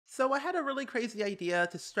So I had a really crazy idea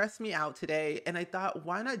to stress me out today, and I thought,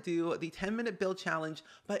 why not do the 10-minute build challenge,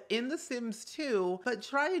 but in The Sims 2, but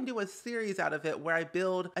try and do a series out of it where I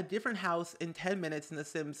build a different house in 10 minutes in The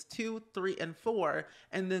Sims 2, 3, and 4,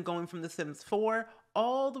 and then going from The Sims 4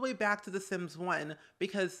 all the way back to The Sims 1,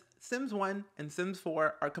 because Sims 1 and Sims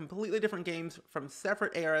 4 are completely different games from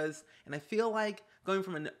separate eras, and I feel like going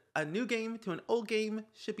from a new game to an old game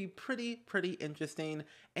should be pretty interesting.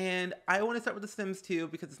 And I want to start with The Sims 2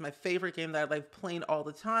 because it's my favorite game that I like playing all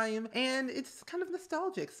the time, and it's kind of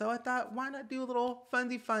nostalgic. So I thought, why not do a little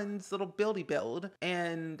fundy funds, little buildy build,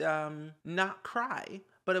 and not cry.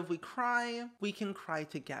 But if we cry, we can cry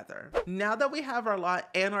together. Now that we have our lot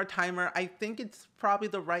and our timer, I think it's probably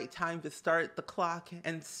the right time to start the clock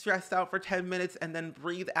and stress out for 10 minutes and then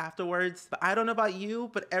breathe afterwards. But I don't know about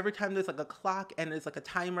you, but every time there's like a clock and there's like a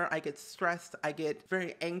timer, I get stressed, I get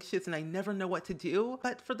very anxious, and I never know what to do.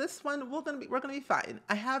 But for this one, we're gonna be fine.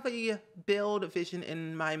 I have a build vision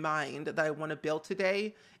in my mind that I want to build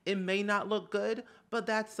today. It may not look good, but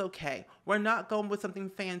that's okay. We're not going with something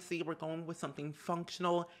fancy, we're going with something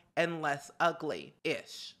functional and less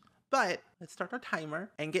ugly-ish. But let's start our timer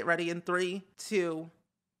and get ready in 3, 2,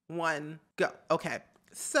 1, go. Okay.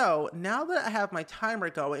 So now that I have my timer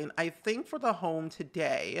going, I think for the home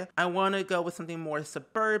today, I want to go with something more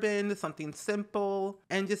suburban, something simple,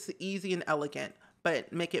 and just easy and elegant,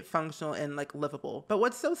 but make it functional and like livable. But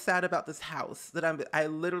what's so sad about this house that I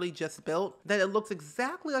literally just built, that it looks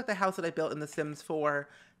exactly like the house that I built in The Sims 4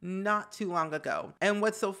 not too long ago. And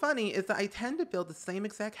what's so funny is that I tend to build the same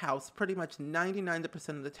exact house pretty much 99%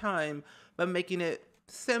 of the time, but making it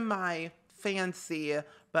semi-fancy,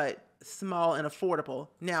 but small and affordable.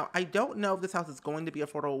 Now, I don't know if this house is going to be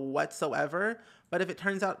affordable whatsoever, but if it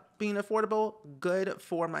turns out being affordable, good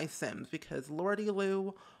for my Sims, because Lordy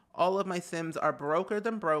Lou, all of my Sims are broker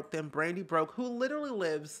than Brandy broke, who literally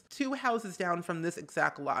lives 2 houses down from this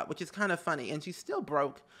exact lot, which is kind of funny. And she's still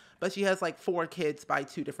broke, but she has like 4 kids by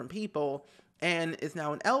 2 different people and is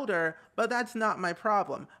now an elder, but that's not my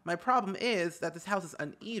problem. My problem is that this house is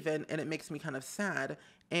uneven and it makes me kind of sad,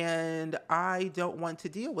 and I don't want to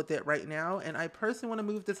deal with it right now. And I personally want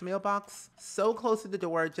to move this mailbox so close to the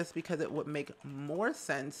door just because it would make more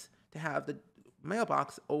sense to have the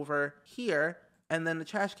mailbox over here and then the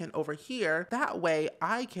trash can over here. That way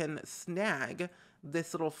I can snag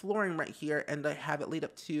this little flooring right here and I have it lead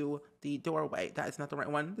up to the doorway. That is not the right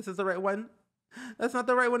one. This is the right one. That's not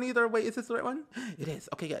the right one either. Wait, is this the right one? It is.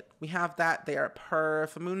 Okay, good. We have that there.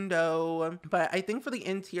 Perfamundo. But I think for the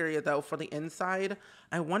interior, though, for the inside,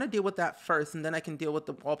 I want to deal with that first, and then I can deal with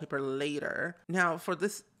the wallpaper later. Now, for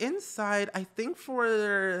this inside, I think for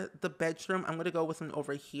the bedroom, I'm going to go with something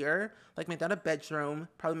over here. Like, make that a bedroom.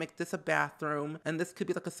 Probably make this a bathroom. And this could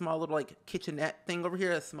be like a small little, like, kitchenette thing over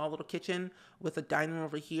here. A small little kitchen with a dining room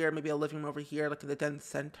over here. Maybe a living room over here, like in the den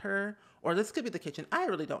center. Or this could be the kitchen. I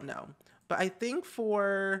really don't know. But I think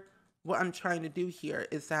for what I'm trying to do here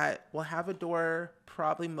is that we'll have a door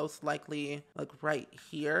probably most likely like right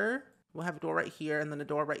here. We'll have a door right here and then a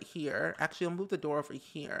door right here. Actually, I'll move the door over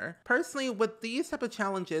here. Personally, with these type of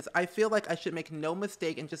challenges, I feel like I should make no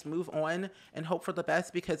mistake and just move on and hope for the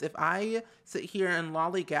best, because if I sit here and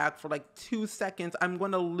lollygag for like 2 seconds, I'm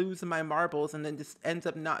going to lose my marbles and then just ends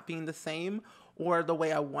up not being the same or the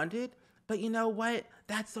way I wanted. But you know what?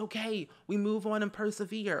 That's okay. We move on and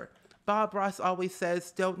persevere. Bob Ross always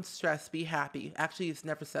says, don't stress, be happy. Actually, he's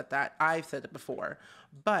never said that. I've said it before.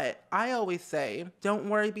 But I always say, don't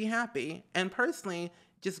worry, be happy. And personally,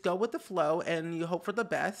 just go with the flow and you hope for the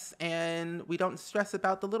best, and we don't stress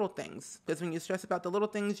about the little things. Because when you stress about the little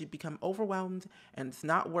things, you become overwhelmed and it's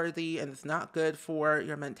not worthy and it's not good for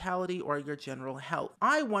your mentality or your general health.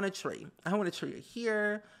 I want a tree. I want a tree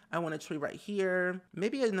here. I want a tree right here.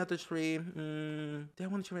 Maybe another tree. Do I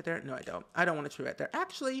want a tree right there? No, I don't. I don't want a tree right there.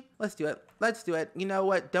 Actually, let's do it. Let's do it. You know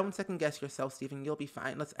what? Don't second guess yourself, Steven. You'll be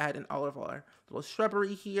fine. Let's add in all of our little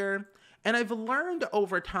shrubbery here. And I've learned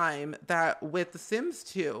over time that with The Sims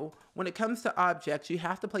 2, when it comes to objects, you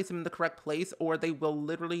have to place them in the correct place or they will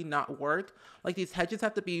literally not work. Like, these hedges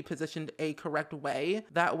have to be positioned a correct way.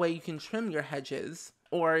 That way you can trim your hedges.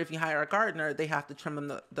 Or if you hire a gardener, they have to trim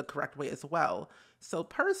them the correct way as well. So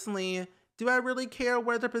personally, do I really care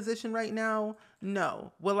where they're positioned right now?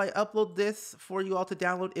 No. Will I upload this for you all to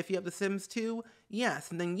download if you have The Sims 2?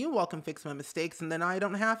 Yes, and then you all can fix my mistakes, and then I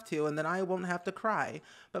don't have to, and then I won't have to cry.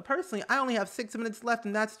 But personally, I only have 6 minutes left,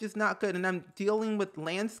 and that's just not good, and I'm dealing with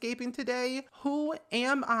landscaping today. Who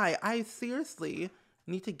am I? I seriously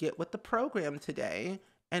need to get with the program today,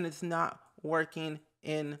 and it's not working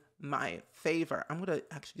in my favor. I'm gonna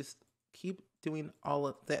actually just keep doing all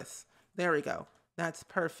of this. There we go. That's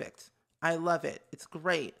perfect. I love it. It's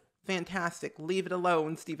great. Fantastic. Leave it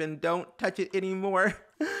alone, Stephen. Don't touch it anymore.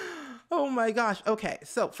 Oh my gosh. Okay,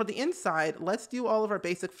 so for the inside, let's do all of our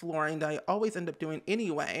basic flooring that I always end up doing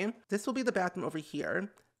anyway. This will be the bathroom over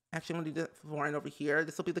here. Actually, I'm going to do the flooring over here.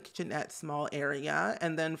 This will be the kitchenette small area.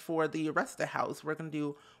 And then for the rest of the house, we're going to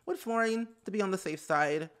do wood flooring to be on the safe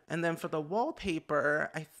side. And then for the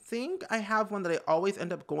wallpaper, I think I have one that I always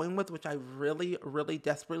end up going with, which I really, really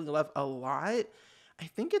desperately love a lot. I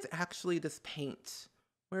think it's actually this paint.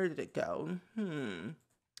 Where did it go?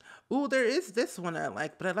 Ooh, there is this one I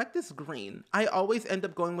like, but I like this green. I always end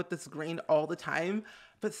up going with this green all the time,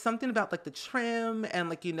 but something about like the trim and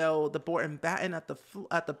like, you know, the board and batten at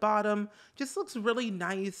the bottom just looks really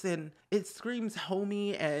nice, and it screams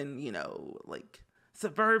homey and, you know, like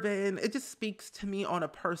suburban. It just speaks to me on a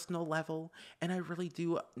personal level, and I really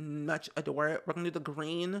do much adore it. We're gonna do the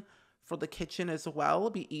green for the kitchen as well. It'll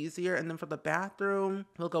be easier. And then for the bathroom,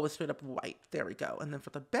 we'll go with straight up white. There we go. And then for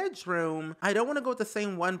the bedroom, I don't want to go with the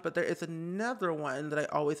same one, but there is another one that I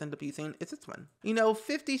always end up using. It's this one. You know,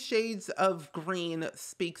 50 Shades of Green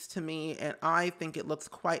speaks to me, and I think it looks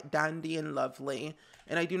quite dandy and lovely.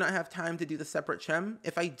 And I do not have time to do the separate trim.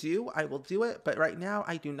 If I do, I will do it, but right now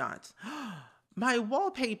I do not. My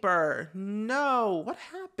wallpaper. No, what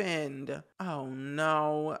happened? Oh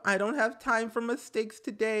no, I don't have time for mistakes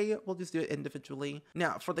today. We'll just do it individually.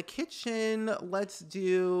 Now for the kitchen, let's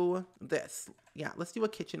do this. Yeah, let's do a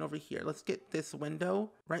kitchen over here. Let's get this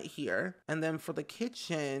window right here. And then for the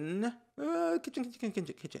kitchen,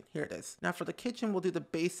 kitchen. Here it is. Now for the kitchen, we'll do the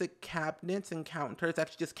basic cabinets and counters.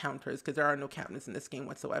 Actually just counters, because there are no cabinets in this game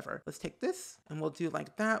whatsoever. Let's take this and we'll do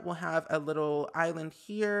like that. We'll have a little island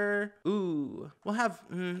here. Ooh, we'll have,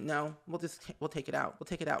 no, we'll take it out. We'll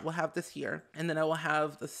take it out. We'll have this here. And then I will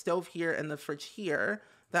have the stove here and the fridge here.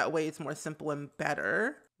 That way it's more simple and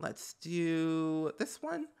better. Let's do this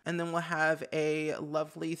one. And then we'll have a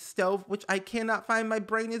lovely stove, which I cannot find. My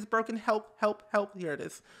brain is broken. Help, help, help. Here it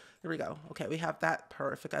is. There we go. Okay, we have that.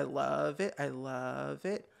 Perfect. I love it. I love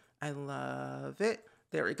it. I love it.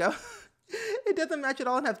 There we go. It doesn't match at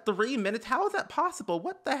all and have 3 minutes. How is that possible?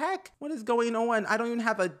 What the heck? What is going on? I don't even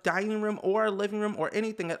have a dining room or a living room or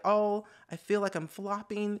anything at all. I feel like I'm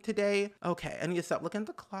flopping today. Okay, I need to stop looking at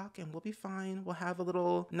the clock and we'll be fine. We'll have a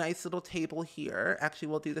little nice little table here. Actually,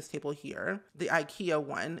 we'll do this table here, the IKEA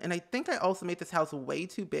one. And I think I also made this house way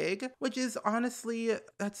too big, which is honestly,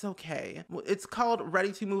 that's okay. It's called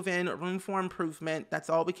Ready to Move In, Room for Improvement. That's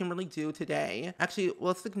all we can really do today. Actually,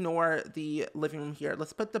 let's ignore the living room here.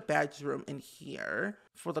 Let's put the bedroom in here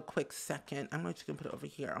for the quick second. I'm just gonna put it over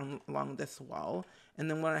here along this wall. And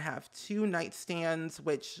then we're gonna have 2 nightstands,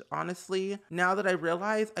 which honestly, now that I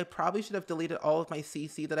realize, I probably should have deleted all of my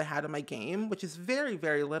CC that I had in my game, which is very,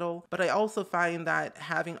 very little. But I also find that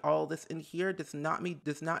having all this in here does not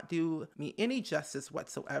do me any justice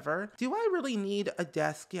whatsoever. Do I really need a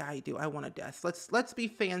desk? Yeah, I do. I want a desk. Let's be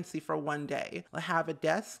fancy for one day. I'll have a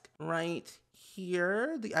desk right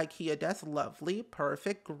here, the IKEA desk, lovely,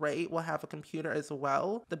 perfect, great. We'll have a computer as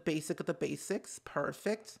well, the basic of the basics,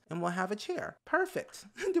 perfect. And we'll have a chair, perfect.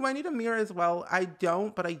 Do I need a mirror as well? I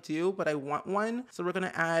don't, but I do, but I want one. So we're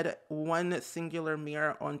gonna add 1 singular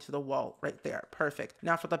mirror onto the wall right there, perfect.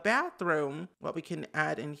 Now for the bathroom, what we can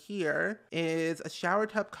add in here is a shower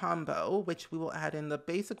tub combo, which we will add in the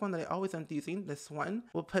basic one that I always end up using, this one.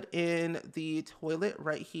 We'll put in the toilet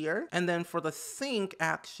right here. And then for the sink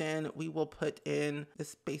action, we will put in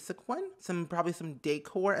this basic one, probably some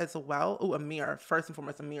decor as well. Oh, a mirror. First and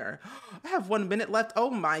foremost, a mirror. I have 1 minute left.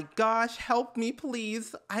 Oh my gosh, help me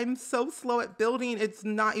please. I'm so slow at building. It's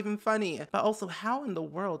not even funny. But also, how in the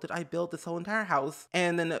world did I build this whole entire house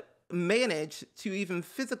and then manage to even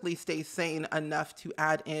physically stay sane enough to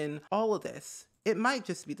add in all of this? It might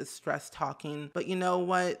just be the stress talking, but you know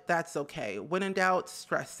what? That's okay. When in doubt,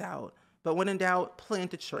 stress out. But when in doubt,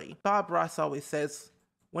 plant a tree. Bob Ross always says,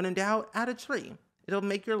 when in doubt, add a tree. It'll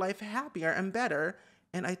make your life happier and better.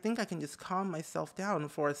 And I think I can just calm myself down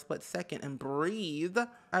for a split second and breathe.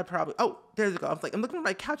 Oh, there we go. I'm looking for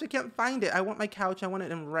my couch. I can't find it. I want my couch. I want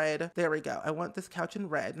it in red. There we go. I want this couch in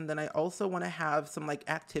red. And then I also want to have some like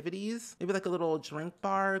activities, maybe like a little drink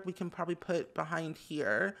bar we can probably put behind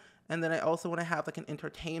here. And then I also want to have like an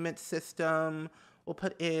entertainment system. We'll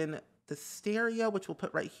put in the stereo, which we'll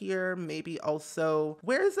put right here. Maybe also,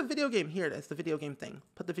 where's the video game? Here it is, the video game thing.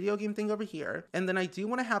 Put the video game thing over here. And then I do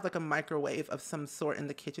want to have like a microwave of some sort in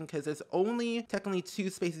the kitchen because there's only technically 2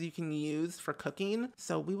 spaces you can use for cooking.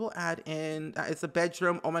 So we will add in, it's a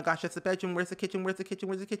bedroom. Oh my gosh, that's the bedroom. Where's the kitchen? Where's the kitchen?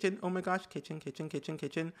 Where's the kitchen? Oh my gosh, kitchen. Okay,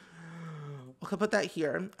 put that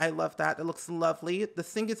here. I love that. It looks lovely. The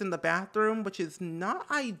sink is in the bathroom, which is not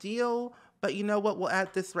ideal, But you know what? We'll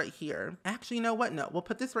add this right here. Actually, you know what? No, we'll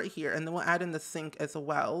put this right here, and then we'll add in the sink as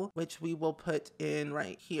well, which we will put in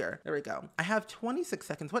right here. There we go. I have 26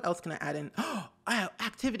 seconds. What else can I add in? Oh,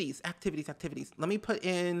 activities. Let me put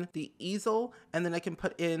in the easel, and then I can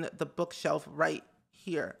put in the bookshelf right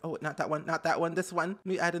here. Oh, not that one, this one. Let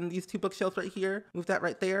me add in these two bookshelves right here. Move that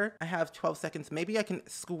right there. I have 12 seconds. Maybe I can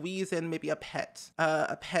squeeze in maybe a pet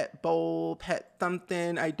bowl, pet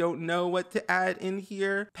something. I don't know what to add in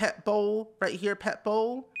here. Pet bowl right here, pet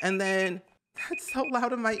bowl. And then, that's so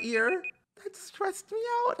loud in my ear. That stressed me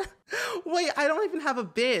out. Wait, I don't even have a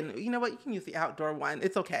bin. You know what? You can use the outdoor one.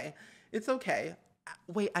 It's okay. It's okay.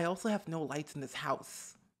 Wait, I also have no lights in this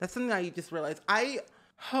house. That's something I just realized.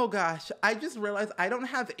 Oh gosh, I just realized I don't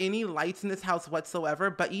have any lights in this house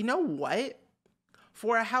whatsoever, but you know what?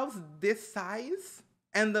 For a house this size,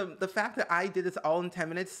 and the fact that I did this all in 10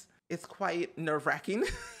 minutes is quite nerve-wracking.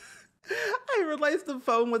 I realized the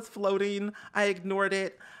phone was floating. I ignored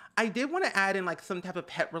it. I did want to add in like some type of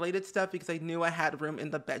pet related stuff because I knew I had room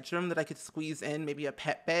in the bedroom that I could squeeze in maybe a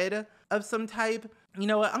pet bed of some type. You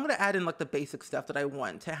know what? I'm going to add in like the basic stuff that I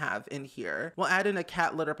want to have in here. We'll add in a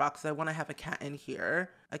cat litter box. I want to have a cat in here.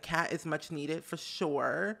 A cat is much needed for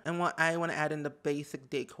sure. And I want to add in the basic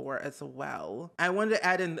decor as well. I wanted to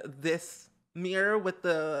add in this mirror with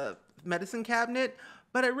the medicine cabinet,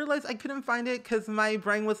 but I realized I couldn't find it because my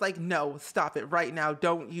brain was like, no, stop it right now.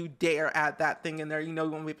 Don't you dare add that thing in there. You know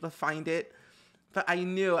you won't be able to find it. But I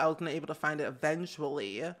knew I was going to be able to find it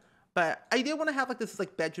eventually. But I did want to have like this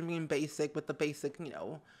like bedroom basic with the basic, you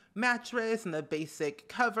know, mattress and the basic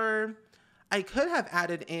cover. I could have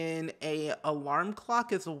added in a alarm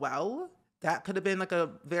clock as well. That could have been like a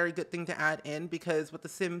very good thing to add in because with The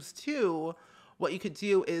Sims 2, what you could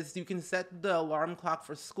do is you can set the alarm clock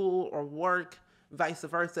for school or work, vice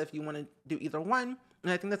versa if you want to do either one.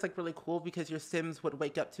 And I think that's like really cool because your Sims would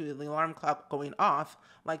wake up to the alarm clock going off,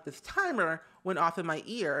 like this timer went off in my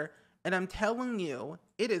ear. And I'm telling you,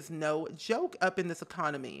 it is no joke up in this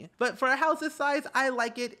economy. But for a house this size, I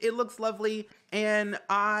like it. It looks lovely. And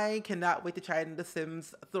I cannot wait to try it in The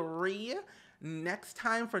Sims 3 next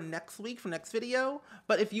time for next week, for next video.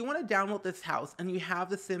 But if you want to download this house and you have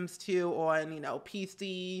The Sims 2 on, you know,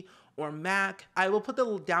 PC or Mac, I will put the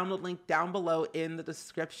download link down below in the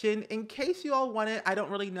description in case you all want it. I don't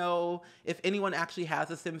really know if anyone actually has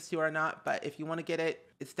The Sims 2 or not, but if you want to get it,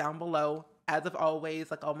 it's down below. As of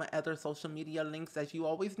always, like all my other social media links, as you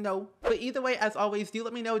always know. But either way, as always, do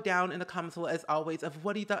let me know down in the comments below, as always, of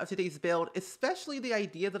what you thought of today's build, especially the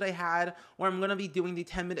idea that I had where I'm going to be doing the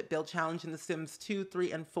 10-minute build challenge in The Sims 2,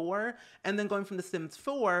 3, and 4, and then going from The Sims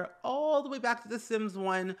 4 all the way back to The Sims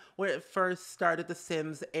 1, where it first started the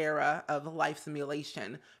Sims era of life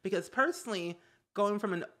simulation. Because personally, going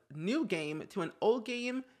from a new game to an old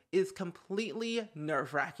game is completely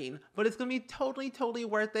nerve-wracking, but it's gonna be totally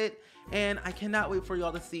worth it, and I cannot wait for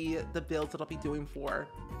y'all to see the builds that I'll be doing for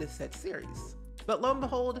this set series. But lo and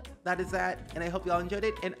behold, that is that, and I hope y'all enjoyed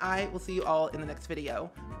it, and I will see you all in the next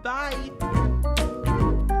video. Bye!